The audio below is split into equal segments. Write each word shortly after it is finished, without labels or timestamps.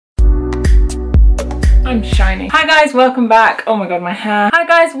I'm shiny. Hi guys, welcome back. Oh my god, my hair. Hi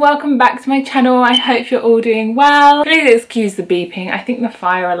guys, welcome back to my channel. I hope you're all doing well. Please excuse the beeping. I think the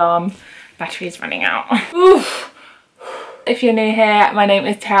fire alarm battery is running out. Oof. If you're new here, my name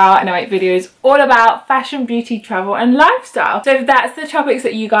is Teral and I make videos all about fashion, beauty, travel and lifestyle. So if that's the topics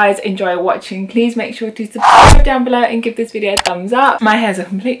that you guys enjoy watching, please make sure to subscribe down below and give this video a thumbs up. My hair's a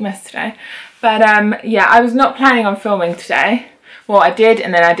complete mess today. But yeah, I was not planning on filming today. Well, I did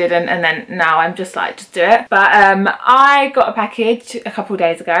and then I didn't, and then now I'm just like, just do it. But I got a package a couple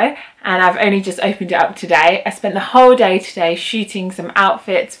days ago and I've only just opened it up today. I spent the whole day today shooting some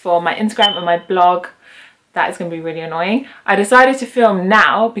outfits for my Instagram and my blog. That is going to be really annoying. I decided to film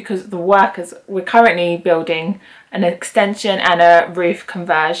now because the workers, we're currently building an extension and a roof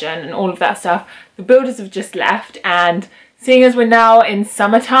conversion and all of that stuff. The builders have just left, and seeing as we're now in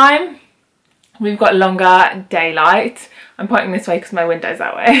summertime, we've got longer daylight. I'm pointing this way because my window's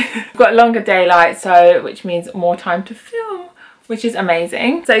that way. We've got longer daylight, so which means more time to film, which is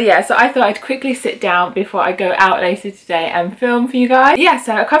amazing. So yeah, so I thought I'd quickly sit down before I go out later today and film for you guys. Yeah,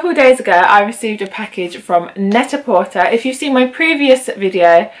 so a couple of days ago I received a package from Net-a-Porter. If you've seen my previous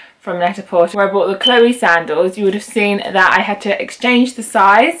video from Net-a-Porter where I bought the Chloe sandals, you would have seen that I had to exchange the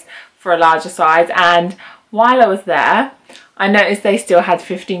size for a larger size, and while I was there I noticed they still had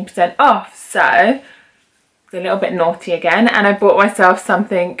 15% off, so a little bit naughty again, and I bought myself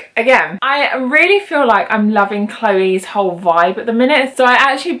something again. I really feel like I'm loving Chloe's whole vibe at the minute, so I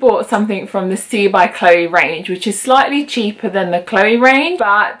actually bought something from the C by Chloe range, which is slightly cheaper than the Chloe range,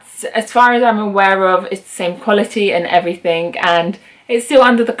 but as far as I'm aware of, it's the same quality and everything, and it's still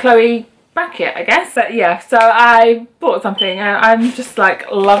under the Chloe bracket, I guess. But yeah, so I bought something and I'm just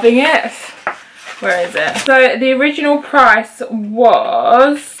like loving it. Where is it? So the original price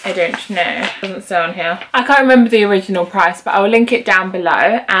was, I don't know, it doesn't say on here. I can't remember the original price, but I will link it down below.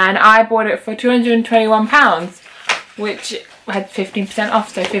 And I bought it for £221, which had 15%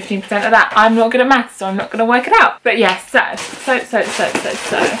 off, so 15% of that. I'm not good at maths, so I'm not gonna work it out. But yeah, so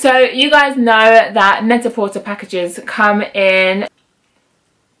you guys know that Net-a-Porter packages come in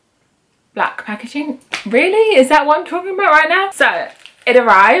black packaging. Really? Is that what I'm talking about right now? So it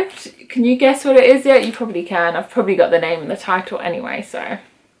arrived. Can you guess what it is yet? You probably can. I've probably got the name and the title anyway, so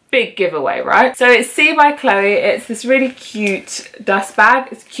big giveaway, right? So it's C by Chloe. It's this really cute dust bag.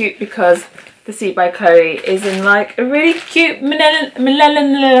 It's cute because the C by Chloe is in like a really cute millennial,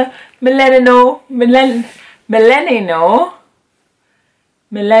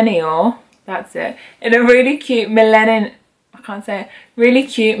 that's it. In a really cute really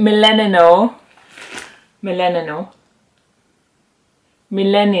cute millennial,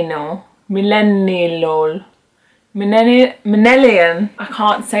 I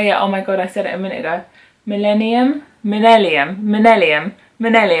can't say it. Oh my god, I said it a minute ago. Millennium, really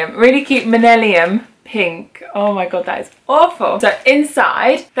cute millennium pink. Oh my god, that is awful. So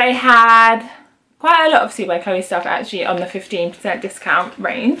inside they had quite a lot of C by Chloe stuff actually on the 15% discount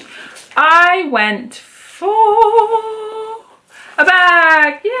range. I went for a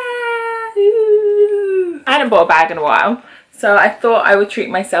bag. Yeah, I hadn't bought a bag in a while, so I thought I would treat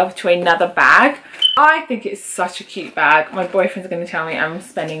myself to another bag. I think it's such a cute bag. My boyfriend's going to tell me I'm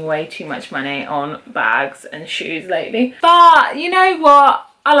spending way too much money on bags and shoes lately. But you know what?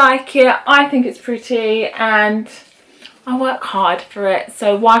 I like it. I think it's pretty and I work hard for it.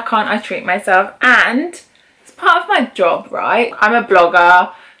 So why can't I treat myself? And it's part of my job, right? I'm a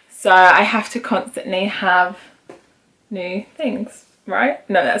blogger, so I have to constantly have new things. Right?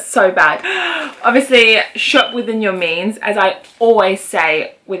 No, that's so bad. Obviously, shop within your means. As I always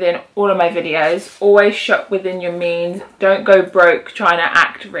say within all of my videos, always shop within your means. Don't go broke trying to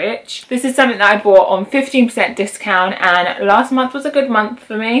act rich. This is something that I bought on 15% discount, and last month was a good month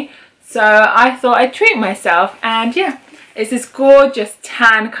for me, so I thought I'd treat myself. And yeah, it's this gorgeous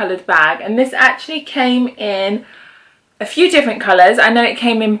tan coloured bag, and this actually came in a few different colours. I know it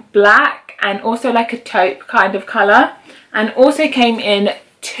came in black and also like a taupe kind of colour, and also came in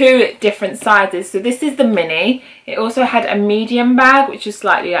 2 different sizes. So this is the mini. It also had a medium bag, which is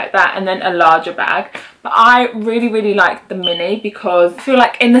slightly like that, and then a larger bag. But I really like the mini because I feel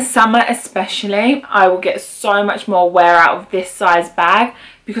like in the summer especially, I will get so much more wear out of this size bag,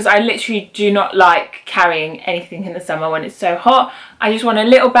 because I literally do not like carrying anything in the summer when it's so hot. I just want a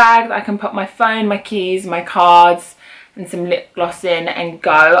little bag that I can put my phone, my keys, my cards, and some lip gloss in and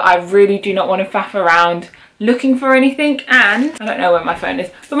go. I really do not want to faff around looking for anything, and I don't know where my phone is,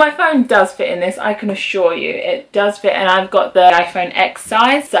 but my phone does fit in this. I can assure you it does fit, and I've got the iPhone X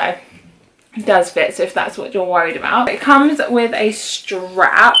size, so it does fit. So if that's what you're worried about, it comes with a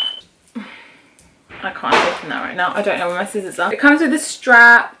strap. I can't open that right now. I don't know where my scissors are. It comes with a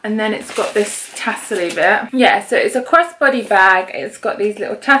strap and then it's got this tassely bit. Yeah, so it's a crossbody bag. It's got these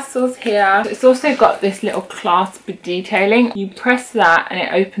little tassels here. It's also got this little clasp detailing. You press that and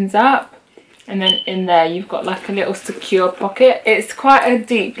it opens up. And then in there you've got like a little secure pocket. It's quite a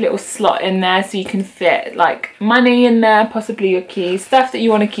deep little slot in there, so you can fit like money in there, possibly your keys, stuff that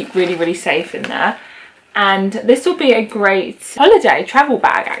you want to keep really, really safe in there. And this will be a great holiday travel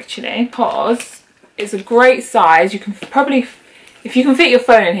bag actually, because it's a great size. You can probably, if you can fit your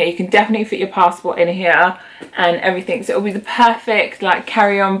phone in here, you can definitely fit your passport in here and everything. So it'll be the perfect like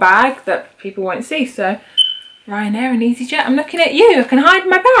carry-on bag that people won't see. So Ryanair and EasyJet, I'm looking at you, I can hide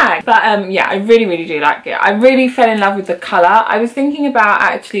my bag. But yeah, I really, really do like it. I really fell in love with the colour. I was thinking about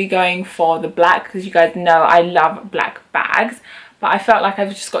actually going for the black, because you guys know I love black bags. But I felt like I've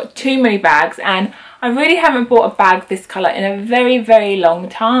just got too many bags, and I really haven't bought a bag this colour in a very, very long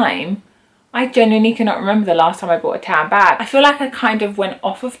time. I genuinely cannot remember the last time I bought a tan bag. I feel like I kind of went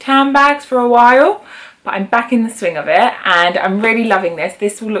off of tan bags for a while, but I'm back in the swing of it and I'm really loving this.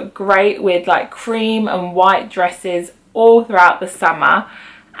 This will look great with like cream and white dresses all throughout the summer.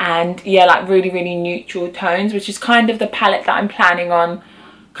 And yeah, like really, really neutral tones, which is kind of the palette that I'm planning on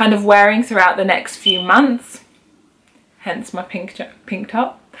kind of wearing throughout the next few months. Hence my pink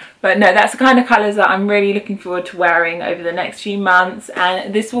top. But no, that's the kind of colours that I'm really looking forward to wearing over the next few months.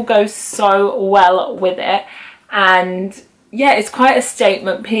 And this will go so well with it. And yeah, it's quite a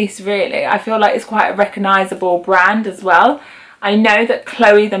statement piece really. I feel like it's quite a recognisable brand as well. I know that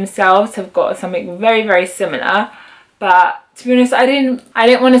Chloe themselves have got something very, very similar. But to be honest, I didn't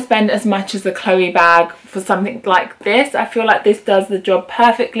want to spend as much as the Chloe bag for something like this. I feel like this does the job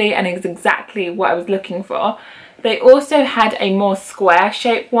perfectly and is exactly what I was looking for. They also had a more square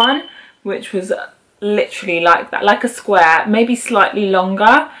shaped one, which was literally like that, like a square, maybe slightly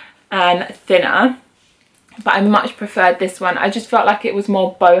longer and thinner. But I much preferred this one. I just felt like it was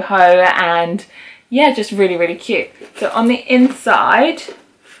more boho and yeah, just really, really cute. So on the inside,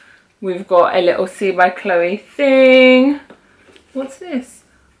 we've got a little See by Chloe thing. What's this?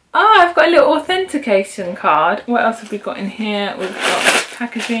 Oh, I've got a little authentication card. What else have we got in here? We've got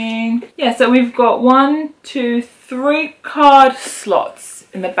packaging. Yeah, so we've got 1, 2, 3 card slots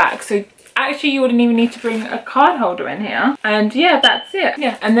in the back. So actually you wouldn't even need to bring a card holder in here. And yeah, that's it.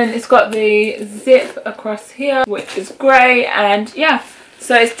 Yeah, and then it's got the zip across here, which is great. And yeah,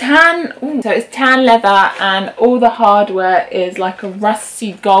 so it's tan. Ooh, so it's tan leather and all the hardware is like a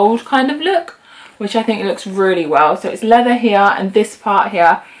rusty gold kind of look, which I think looks really well. So it's leather here and this part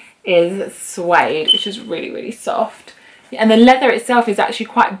here is suede, which is really, really soft. And the leather itself is actually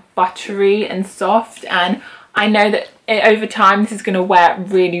quite buttery and soft, and I know that over time this is going to wear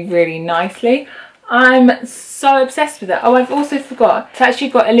really, really nicely. I'm so obsessed with it. Oh, I've also forgot, it's actually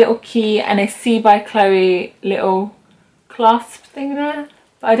got a little key and a See by Chloe little clasp thing there,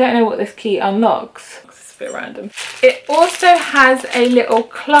 but I don't know what this key unlocks. It's a bit random. It also has a little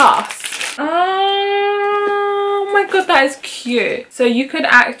clasp. Oh my god, that is cute. So you could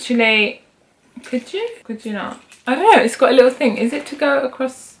actually, could you not? I don't know, it's got a little thing. Is it to go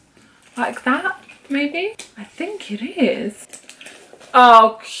across like that, maybe? I think it is.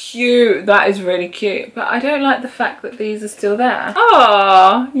 Oh, cute. That is really cute. But I don't like the fact that these are still there.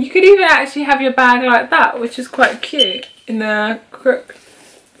 Oh, you could even actually have your bag like that, which is quite cute in the crook.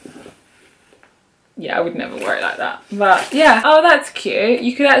 Yeah, I would never wear it like that. But yeah, oh, that's cute.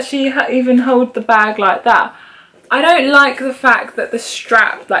 You could actually even hold the bag like that. I don't like the fact that the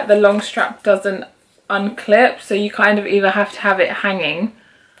strap, like the long strap, doesn't unclip, so you kind of either have to have it hanging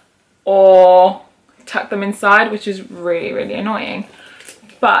or tuck them inside, which is really, really annoying.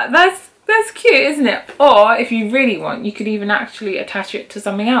 But that's cute, isn't it? Or if you really want, you could even actually attach it to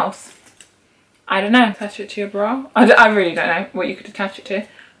something else. I don't know, attach it to your bra. I really don't know what you could attach it to,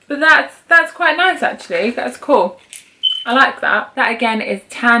 but that's quite nice actually. That's cool. I like that. That again is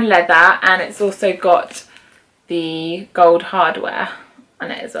tan leather, and it's also got the gold hardware.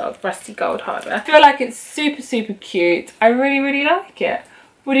 And it is a rusty gold hardware. I feel like it's super, super cute. I really, really like it.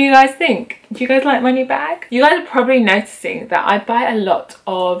 What do you guys think? Do you guys like my new bag? You guys are probably noticing that I buy a lot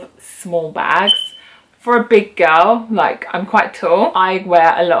of small bags. For a big girl, like I'm quite tall, I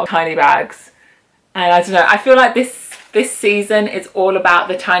wear a lot of tiny bags. And I don't know, I feel like this season is all about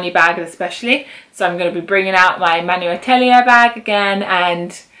the tiny bags especially. So I'm going to be bringing out my Manu Atelier bag again,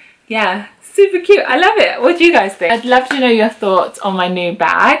 and yeah, super cute. I love it. What do you guys think? I'd love to know your thoughts on my new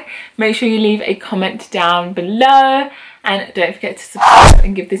bag. Make sure you leave a comment down below, and don't forget to subscribe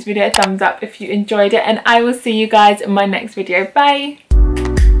and give this video a thumbs up if you enjoyed it, and I will see you guys in my next video. Bye.